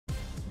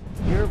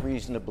you're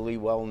reasonably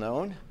well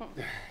known.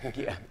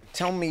 Yeah.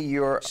 Tell me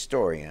your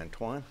story,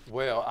 Antoine.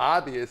 Well,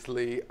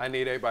 obviously, I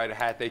need everybody to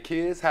have their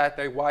kids, have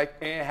their wife,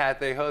 and have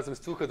their husbands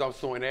too, because I'm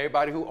suing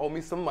everybody who owe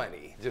me some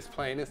money. Just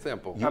plain and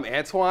simple. I'm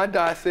Antoine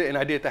Dodson, and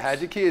I did the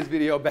Hide Your Kids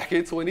video back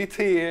in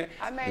 2010.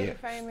 I made him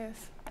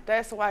famous.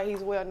 That's why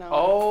he's well known.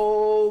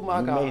 Oh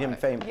my God. You made him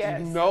famous.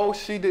 Yes. No,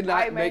 she did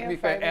not make me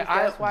famous. And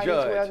That's I'm why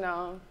judged. he's well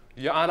known.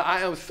 Your Honor,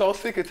 I am so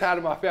sick and tired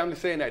of my family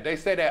saying that. They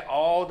say that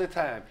all the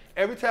time.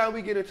 Every time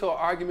we get into an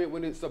argument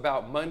when it's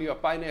about money or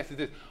finances,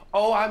 it's,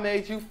 oh, I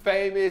made you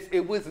famous.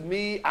 It was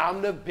me.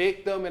 I'm the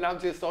victim. And I'm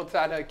just so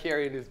tired of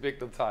carrying this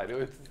victim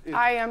title.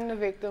 I am the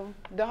victim.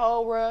 The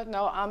whole world,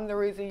 no, I'm the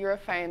reason you're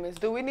famous.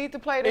 Do we need to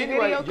play the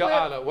Anyway, video clip? Your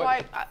Honor,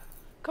 what?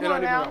 Come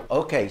on now.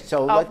 Okay,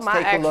 so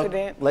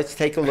let's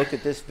take a look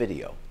at this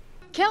video.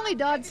 Kelly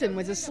Dodson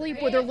was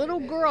asleep with her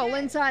little girl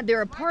inside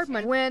their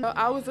apartment when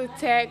I was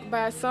attacked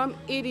by some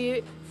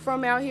idiot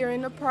from out here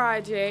in the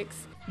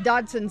projects.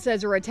 Dodson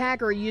says her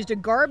attacker used a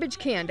garbage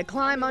can to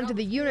climb onto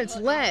the unit's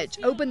ledge,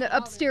 open the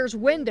upstairs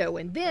window,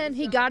 and then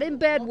he got in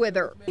bed with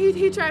her.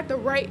 He tried to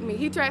rape me.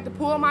 He tried to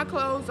pull my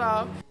clothes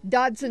off.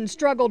 Dodson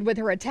struggled with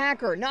her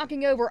attacker,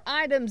 knocking over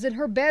items in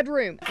her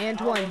bedroom.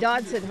 Antoine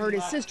Dodson heard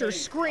his sister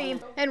scream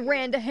and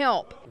ran to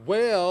help.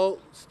 Well,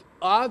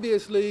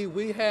 obviously,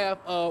 we have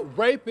a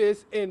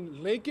rapist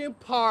in Lincoln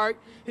Park.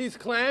 He's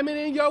climbing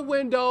in your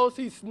windows.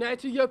 He's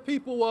snatching your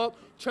people up,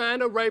 trying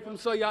to rape them.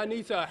 So y'all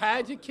need to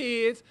hide your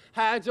kids,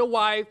 hide your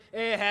wife,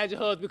 and hide your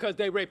husband because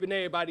they raping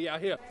everybody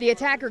out here. The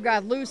attacker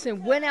got loose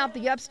and went out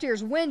the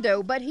upstairs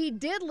window, but he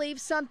did leave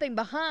something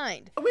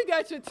behind. We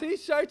got your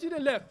T-shirt. You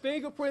done left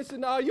fingerprints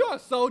and all. You are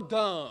so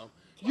dumb.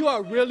 You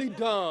are really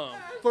dumb,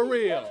 for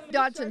real.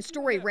 Dodson's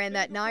story ran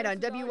that night on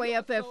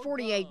WAFF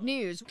 48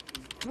 News.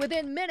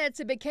 Within minutes,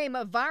 it became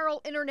a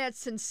viral internet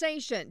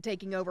sensation,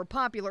 taking over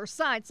popular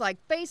sites like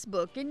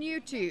Facebook and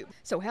YouTube.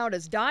 So how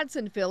does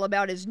Dodson feel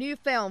about his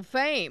newfound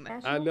fame?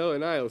 I know,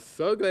 and I am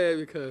so glad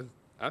because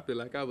I feel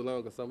like I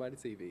belong on somebody's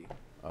TV.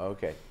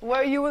 Okay.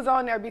 Well, you was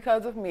on there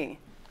because of me.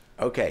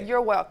 Okay.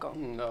 You're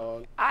welcome.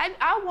 No.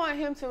 I want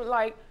him to,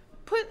 like,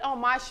 put on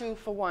my shoe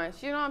for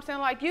once. You know what I'm saying?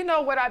 Like, you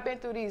know what I've been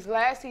through these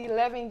last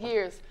 11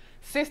 years.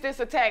 Since this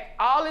attack,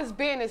 all it's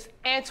been is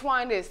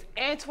Antoine this,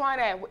 Antoine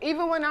that.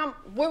 Even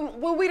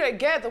when we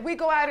together, we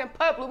go out in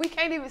public, we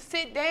can't even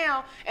sit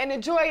down and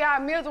enjoy our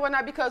meals or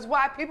whatnot because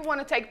why? People want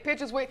to take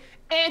pictures with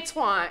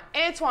Antoine.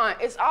 Antoine,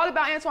 it's all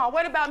about Antoine.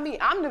 What about me?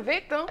 I'm the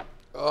victim.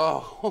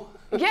 Oh.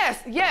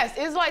 Yes,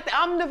 it's like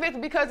I'm the victim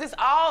because it's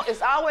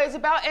always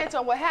about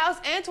Antoine. Well, how's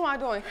Antoine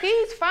doing?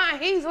 He's fine,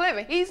 he's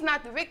living. He's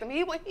not the victim.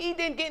 He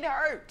didn't get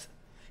hurt.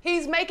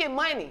 He's making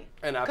money.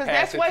 And I because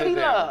pass that's what he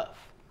loves.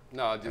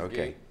 No, just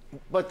okay.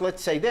 But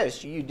let's say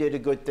this, you did a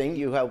good thing.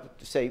 You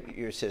helped save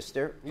your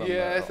sister from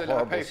yes, a and I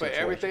horrible pay for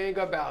situation. everything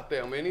about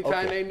them.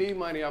 Anytime they need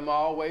money, I'm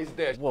always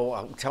there.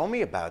 Well, tell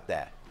me about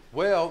that.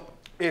 Well,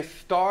 it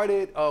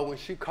started when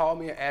she called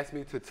me and asked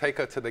me to take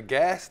her to the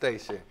gas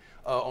station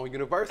on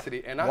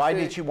University. And Why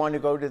did you want to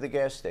go to the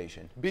gas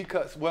station?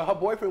 Because, well, her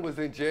boyfriend was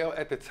in jail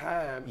at the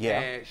time,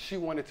 yeah. and she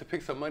wanted to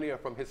pick some money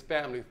up from his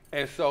family.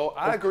 And so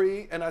I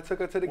agreed, and I took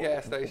her to the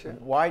gas station.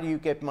 Why do you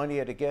get money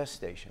at a gas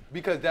station?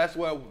 Because that's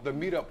where the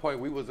meetup point,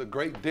 we was a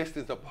great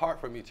distance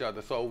apart from each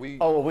other, so we...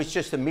 Oh, it was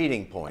just a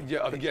meeting point.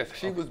 Yeah, yes,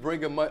 she was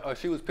bringing money,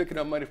 she was picking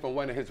up money from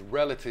one of his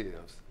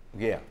relatives.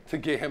 Yeah. To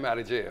get him out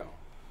of jail.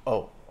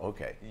 Oh,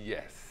 okay.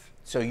 Yes.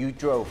 So you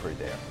drove her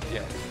there?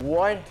 Yes.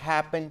 What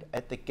happened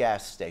at the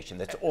gas station?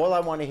 That's all I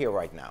want to hear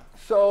right now.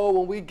 So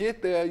when we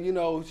get there, you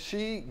know,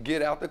 she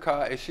get out the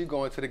car and she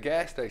going to the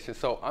gas station.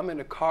 So I'm in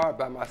the car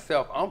by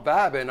myself. I'm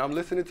vibing. I'm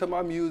listening to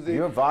my music.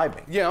 You're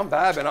vibing? Yeah, I'm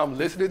vibing. I'm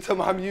listening to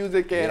my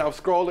music and I'm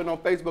scrolling on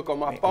Facebook on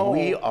my phone.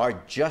 We are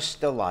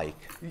just alike.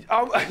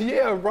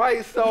 Yeah,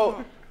 right.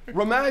 So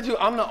remind you,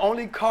 I'm the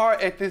only car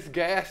at this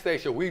gas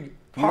station. You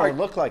don't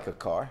look like a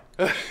car.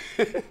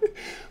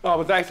 I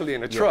was actually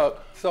in a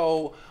truck.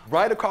 So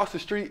right across the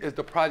street is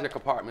the project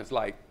apartments.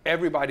 Like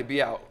everybody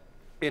be out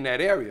in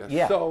that area.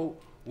 Yeah. So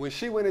when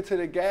she went into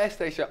the gas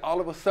station, all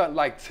of a sudden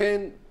like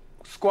 10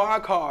 squad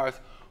cars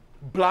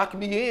blocked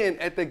me in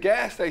at the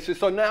gas station.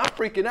 So now I'm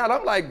freaking out.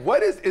 I'm like,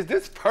 what is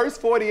this First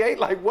 48?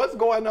 Like what's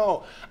going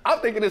on? I'm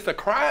thinking it's a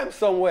crime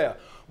somewhere.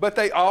 But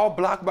they all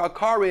block my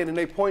car in and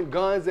they point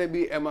guns at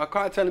me and my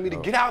car telling me to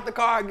get out the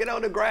car, get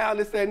on the ground,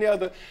 this, that, and the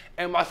other.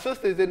 And my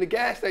sister's in the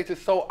gas station,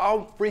 so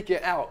I'm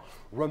freaking out.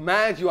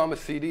 Remind you, I'm a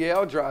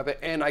CDL driver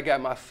and I got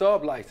my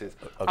sub license.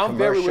 I'm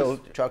commercial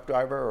truck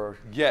driver or?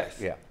 Yes.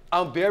 Yeah.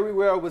 I'm very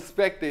well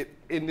respected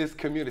in this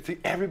community.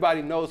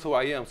 Everybody knows who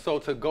I am. So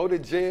to go to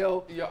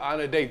jail, Your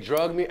Honor, they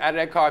drugged me out of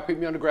that car, put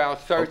me on the ground,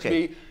 searched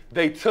me.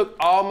 They took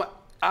all my,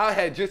 I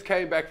had just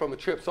came back from a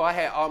trip, so I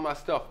had all my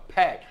stuff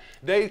packed.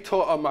 They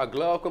tore up my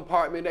glove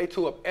compartment. They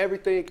tore up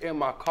everything in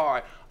my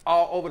car,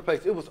 all over the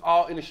place. It was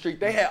all in the street.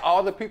 They had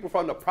all the people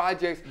from the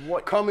projects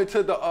coming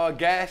to the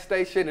gas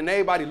station and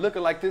everybody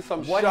looking like this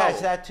some show. What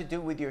has that to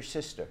do with your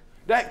sister?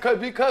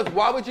 Because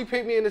why would you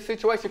put me in a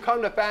situation?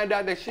 Come to find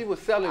out that she was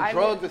selling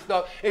drugs and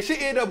stuff, and she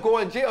ended up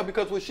going to jail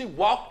because when she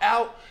walked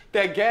out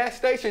that gas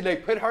station, they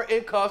put her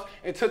in cuffs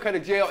and took her to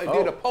jail, and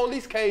then the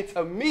police came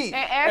to me and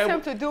asked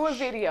him to do a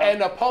video.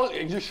 And the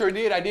police, you sure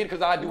did. I did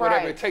because I do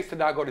whatever it takes to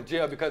not go to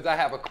jail because I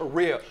have a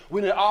career.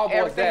 When it all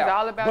goes down,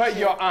 all about but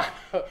you. Your Honor,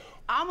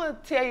 I'm gonna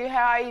tell you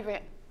how I even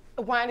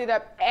winded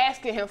up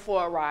asking him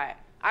for a ride.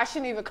 I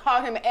shouldn't even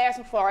call him and ask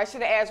him for a ride. I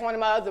should have asked one of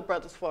my other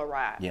brothers for a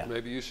ride. Yeah.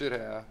 Maybe you should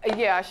have.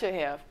 Yeah, I should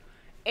have.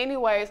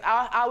 Anyways,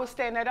 I was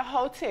staying at a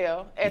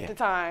hotel at the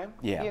time.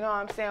 Yeah. You know what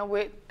I'm saying,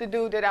 with the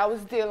dude that I was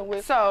dealing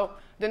with. So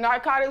the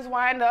narcotics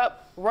wind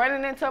up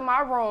running into my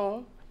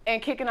room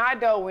and kicking our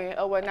door in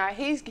or whatnot.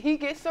 He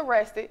gets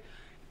arrested.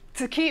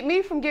 To keep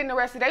me from getting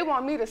arrested, they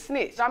want me to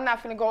snitch. I'm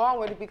not finna go on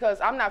with it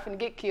because I'm not finna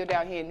get killed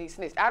out here in these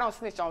snitch. I don't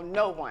snitch on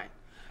no one.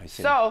 I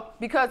see. So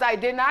because I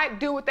did not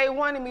do what they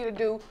wanted me to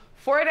do,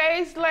 4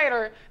 days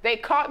later, they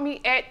caught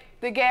me at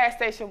the gas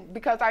station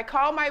because I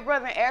called my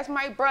brother and asked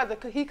my brother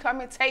could he come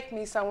and take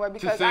me somewhere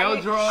because I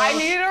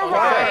needed a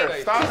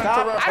ride.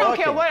 Stop. I don't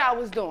care what I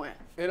was doing.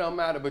 It don't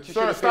matter, but you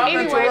Sir, should stop have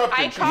Anyway,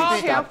 interrupting. I called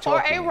him Stop for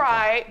talking, a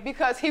ride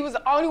because he was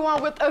the only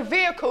one with a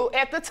vehicle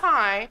at the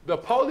time. The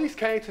police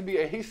came to me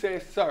and he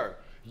said, sir,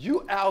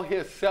 you out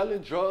here selling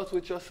drugs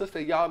with your sister,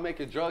 y'all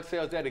making drug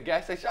sales at a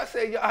gas station. I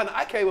said, Your Honor,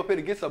 I came up here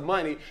to get some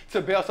money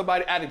to bail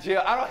somebody out of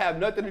jail. I don't have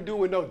nothing to do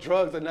with no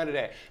drugs or none of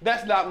that.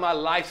 That's not my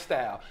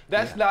lifestyle.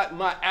 That's not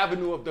my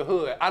avenue of the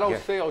hood. I don't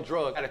sell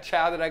drugs. I got a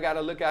child that I got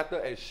to look after,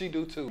 and she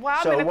do too.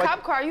 While So I'm in the what-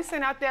 cop car, you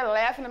sitting out there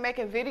laughing and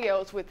making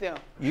videos with them.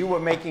 You were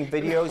making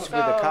videos with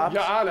the cops?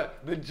 Your Honor,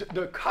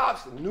 the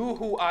cops knew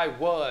who I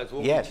was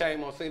when we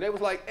came on scene. They was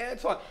like,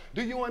 Antoine,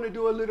 do you want to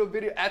do a little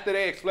video? After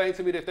they explained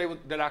to me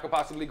that I could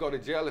possibly go to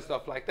jail and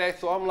stuff like that.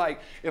 So I'm like,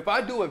 if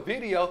I do a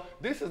video,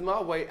 this is my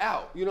way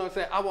out. You know what I'm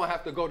saying? I won't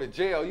have to go to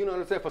jail, you know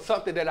what I'm saying, for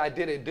something that I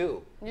didn't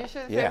do. You should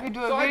say Yeah. if you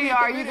do a So I video, did the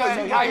are you video. gonna,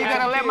 So are you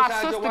gonna let my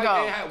inside your sister wife go?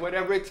 and have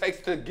whatever it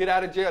takes to get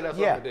out of jail, that's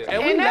Yeah. what we did.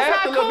 And we that's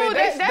laughed not a little cool. bit.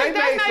 That's They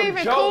not made some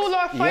even jokes. cool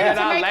or funny And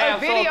to I make laughed, a so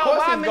of video course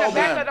while I'm it's in the gonna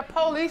back be- of the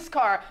police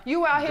car.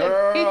 You out here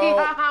Girl.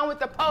 hee-hee-ha-ha with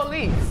the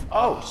police.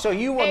 Oh, so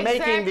you were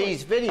making Exactly.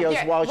 these videos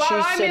Yeah, while she's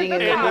I'm sitting in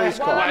the car, police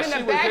while car. I'm in the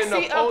She was back in the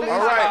seat of the police All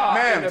car. right,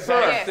 ma'am, in the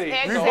sir. back seat.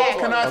 Yes, We exactly.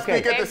 both cannot Okay.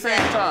 speak at the same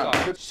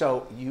time.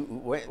 So you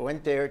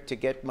went there to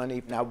get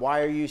money. Now,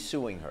 why are you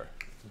suing her?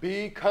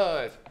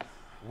 Because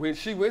when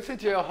she went to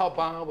jail, her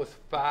bond was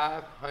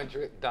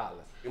 $500.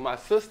 My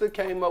sister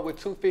came up with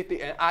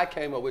 $250 and I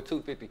came up with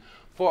 $250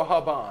 for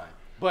her bond.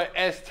 But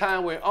as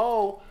time went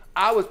on,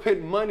 I was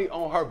putting money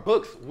on her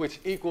books, which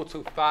equal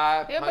to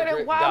 $500. Yeah,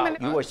 but why I'm in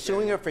the- You were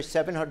suing her for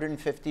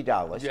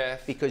 $750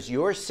 Yes. because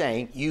you're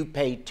saying you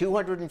paid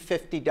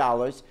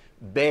 $250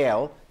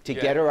 bail to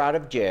get her out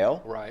of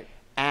jail. Right.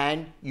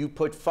 And you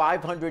put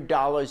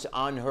 $500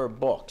 on her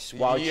books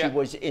while she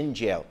was in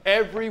jail.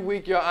 Every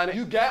week, Your Honor,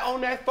 you got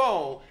on that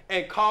phone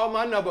and called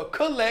my number,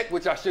 collect,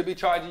 which I should be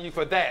charging you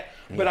for that.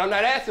 But I'm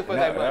not asking for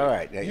that money. all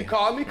right. You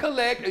called me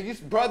collect, and you,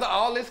 brother,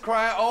 all this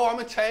crying, oh, I'm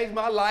going to change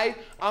my life.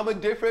 I'm a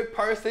different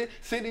person.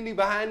 Sitting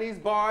behind these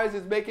bars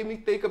is making me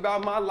think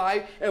about my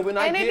life. And when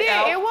I And it get did.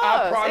 out, It was.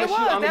 I promise It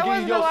you, was. I'm That going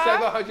to give you wasn't your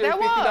a lie. That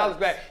 $750 was.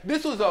 back.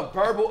 This was a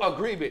verbal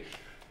agreement.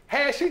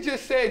 Had she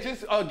just said,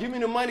 just give me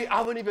the money, I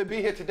wouldn't even be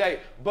here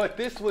today. But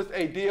this was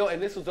a deal, and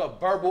this was a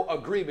verbal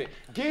agreement.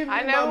 Give me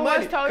I my never money.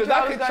 once told you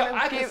I was going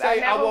I to can give.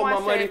 say I never want my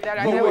once money, said that.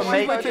 I but never when once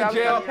she told went you I to was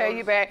jail, going to pay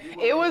you back.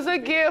 It was a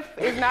gift.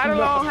 It's not a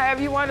loan,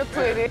 however you want to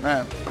put it.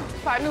 Ma'am.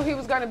 If I knew he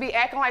was going to be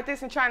acting like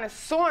this and trying to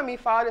sue me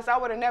for all this, I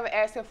would have never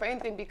asked him for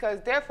anything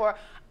because therefore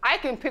I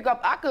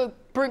could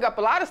bring up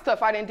a lot of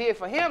stuff I done did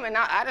for him, and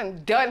I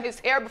done his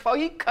hair before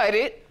he cut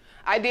it.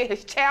 I did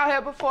his child hair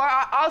before.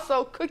 I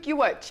also cook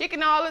you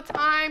chicken all the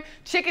time,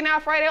 chicken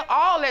Alfredo,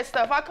 all that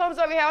stuff. I comes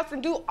over your house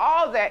and do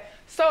all that.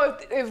 So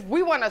if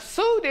we want to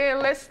sue,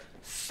 then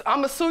I'm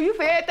going to sue you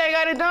for everything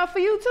I done done for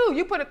you too.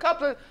 You put a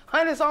couple of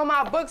hundreds on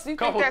my books. You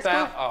think that's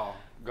cool? Oh,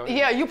 go ahead.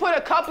 Yeah, you put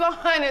a couple of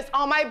hundreds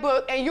on my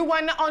book, and you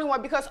weren't the only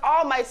one because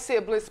all my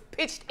siblings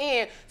pitched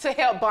in to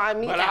help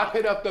bond me But out. I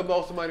put up the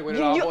most money when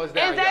it all boils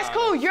down. And that's Your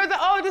cool. Honor. You're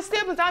the oldest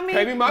siblings. I mean,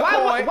 Pay me my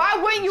why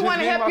coin. wouldn't you Just want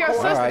to give me help my your coin.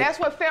 sister? All right. That's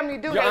what family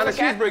do. Your Honor,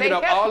 she's bringing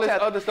up all this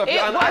other stuff.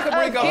 Your Honor, I can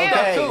bring up gift.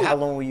 stuff Okay, too. how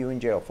long were you in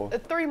jail for?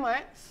 3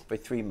 months. For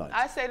 3 months.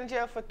 I stayed in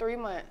jail for 3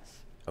 months.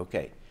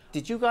 Okay.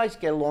 Did you guys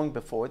get along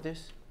before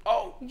this?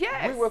 Oh,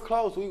 Yes. we were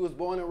close. We was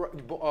born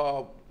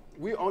in,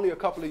 we only a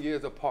couple of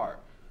years apart.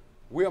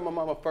 We are my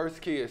mama's first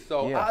kids.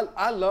 So Yeah.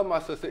 I love my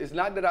sister. It's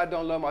not that I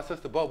don't love my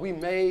sister, but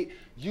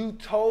you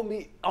told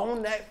me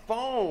on that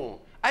phone.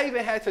 I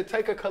even had to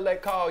take a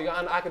collect call, Your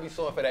Honor. I could be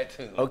suing for that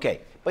too. Okay,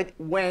 but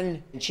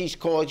when she's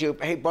called you,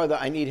 hey brother,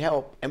 I need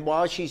help, and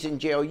while she's in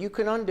jail, you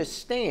can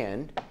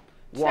understand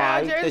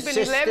why Child, the it's been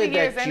sister 11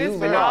 years, that and you it's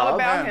been all love,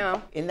 about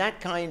him. in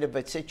that kind of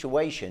a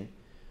situation,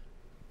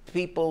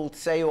 people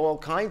say all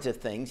kinds of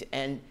things,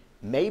 and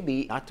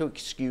maybe, not to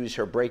excuse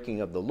her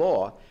breaking of the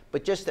law,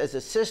 but just as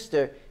a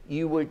sister,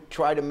 you would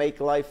try to make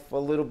life a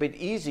little bit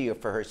easier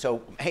for her.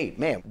 So, hey,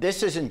 ma'am,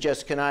 this isn't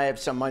just, can I have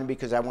some money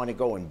because I want to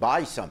go and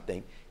buy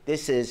something?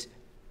 This is,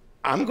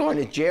 I'm going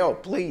to jail,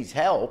 please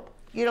help.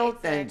 You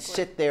don't then Exactly.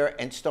 sit there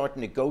and start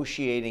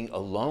negotiating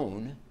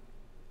alone.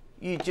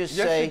 You just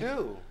Yes, say, you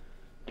do.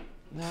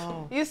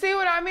 no. You see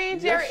what I mean,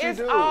 Jerry? Yes, you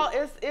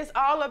it's do. it's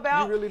all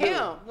about really do.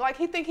 him. Like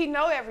he think he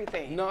know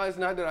everything. No, it's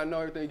not that I know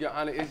everything, Your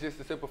Honor. It's just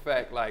a simple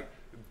fact. Like,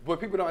 what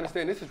people don't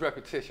understand, this is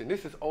repetition.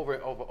 This is over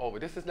and over and over.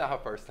 This is not her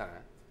first time.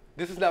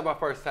 This is not my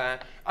first time.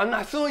 I'm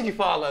not suing you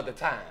for all other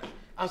times.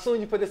 I'm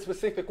suing you for this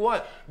specific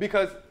one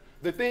because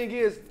the thing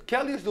is,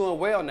 Kelly's doing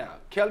well now.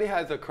 Kelly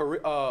has a career,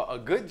 a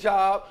good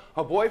job.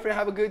 Her boyfriend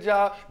have a good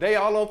job. They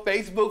all on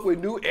Facebook with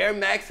new Air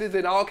Maxes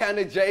and all kind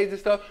of J's and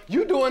stuff.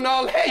 You doing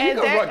all that? You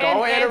go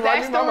ahead and run me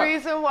that's the mama.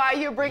 reason why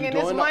you're bringing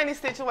this money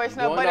situation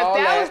up. But if all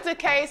that was that. the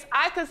case,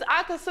 I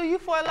could sue you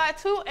for a lot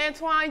too,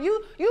 Antoine.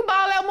 You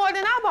ball out more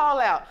than I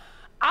ball out.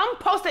 I'm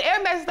posting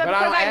Air Maxes stuff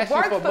because I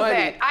work for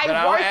that.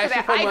 I work for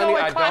that. I go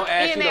and clock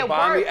in at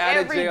work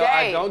every day.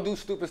 I don't do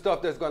stupid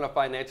stuff that's going to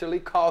financially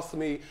cost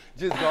me.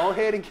 Just go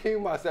ahead and give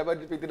me my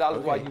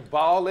 $750 while you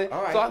balling.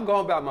 All right. So I'm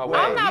going about my way.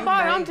 I'm not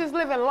balling. I'm just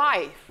living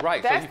life.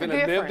 Right. That's so the you're going to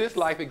live difference. this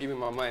life and give me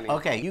my money.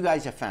 Okay, you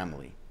guys are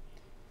family.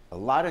 A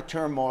lot of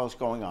turmoil's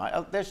going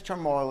on. There's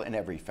turmoil in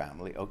every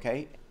family,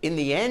 okay? In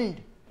the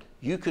end,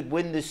 you could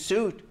win the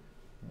suit,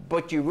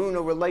 but you ruin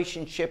a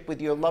relationship with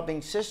your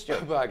loving sister.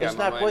 But I got It's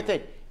my not money. worth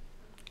it.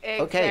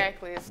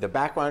 Exactly. Okay, the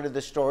background of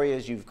the story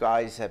is you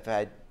guys have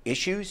had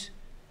issues.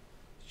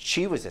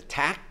 She was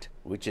attacked,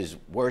 which is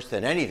worse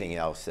than anything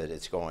else that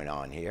is going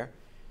on here.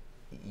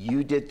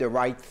 You did the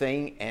right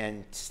thing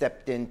and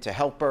stepped in to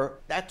help her.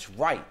 That's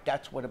right.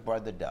 That's what a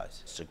brother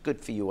does. So good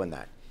for you on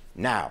that.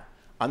 Now,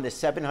 on the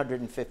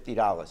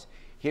 $750,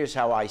 here's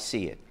how I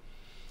see it.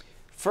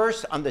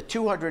 First, on the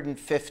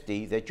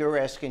 $250 that you're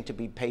asking to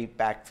be paid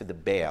back for the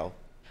bail,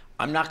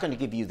 I'm not going to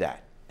give you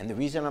that. And the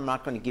reason I'm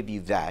not going to give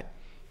you that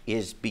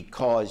is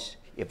because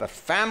if a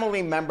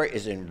family member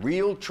is in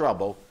real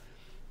trouble,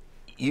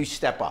 you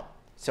step up.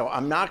 So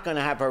I'm not going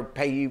to have her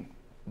pay you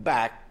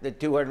back the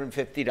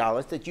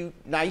 $250 that you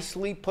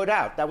nicely put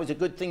out. That was a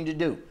good thing to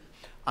do.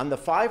 On the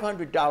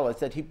 $500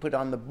 that he put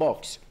on the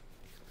books,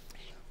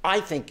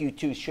 I think you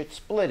two should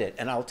split it,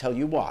 and I'll tell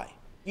you why.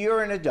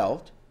 You're an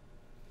adult,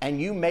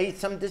 and you made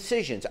some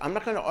decisions. I'm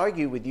not going to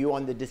argue with you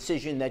on the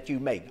decision that you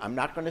make. I'm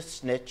not going to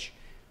snitch.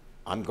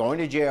 I'm going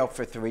to jail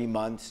for 3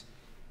 months.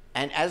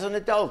 And as an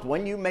adult,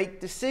 when you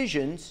make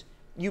decisions,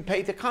 you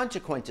pay the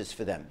consequences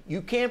for them.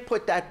 You can't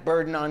put that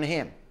burden on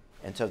him.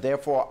 And so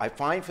therefore, I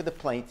fine for the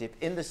plaintiff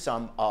in the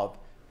sum of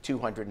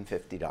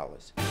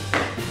 $250.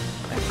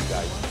 Thank you,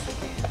 guys.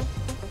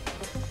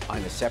 On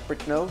a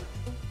separate note,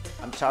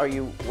 I'm sorry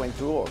you went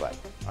through all that.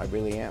 I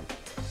really am.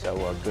 So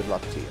good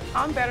luck to you.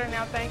 I'm better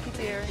now. Thank you,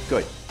 Jerry.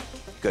 Good,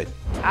 good.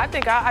 I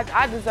think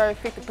I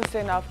deserve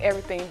 50% off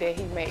everything that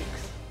he makes,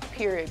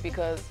 period,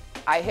 because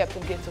I helped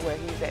him get to where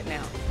he's at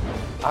now.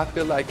 I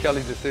feel like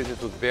Kelly's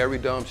decisions was very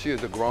dumb. She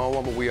is a grown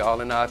woman. We all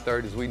in our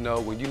 30s. We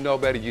know when you know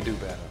better, you do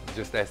better.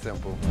 Just that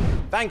simple.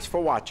 Thanks for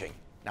watching.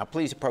 Now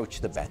please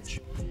approach the bench.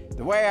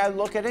 The way I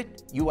look at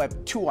it, you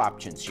have two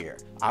options here.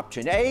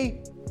 Option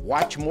A,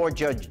 watch more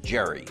Judge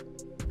Jerry.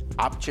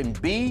 Option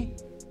B,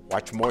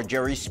 watch more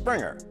Jerry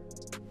Springer.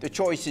 The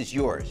choice is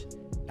yours.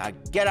 Now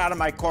get out of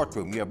my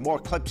courtroom. You have more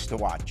clips to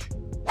watch.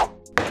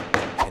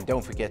 And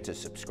don't forget to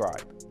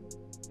subscribe.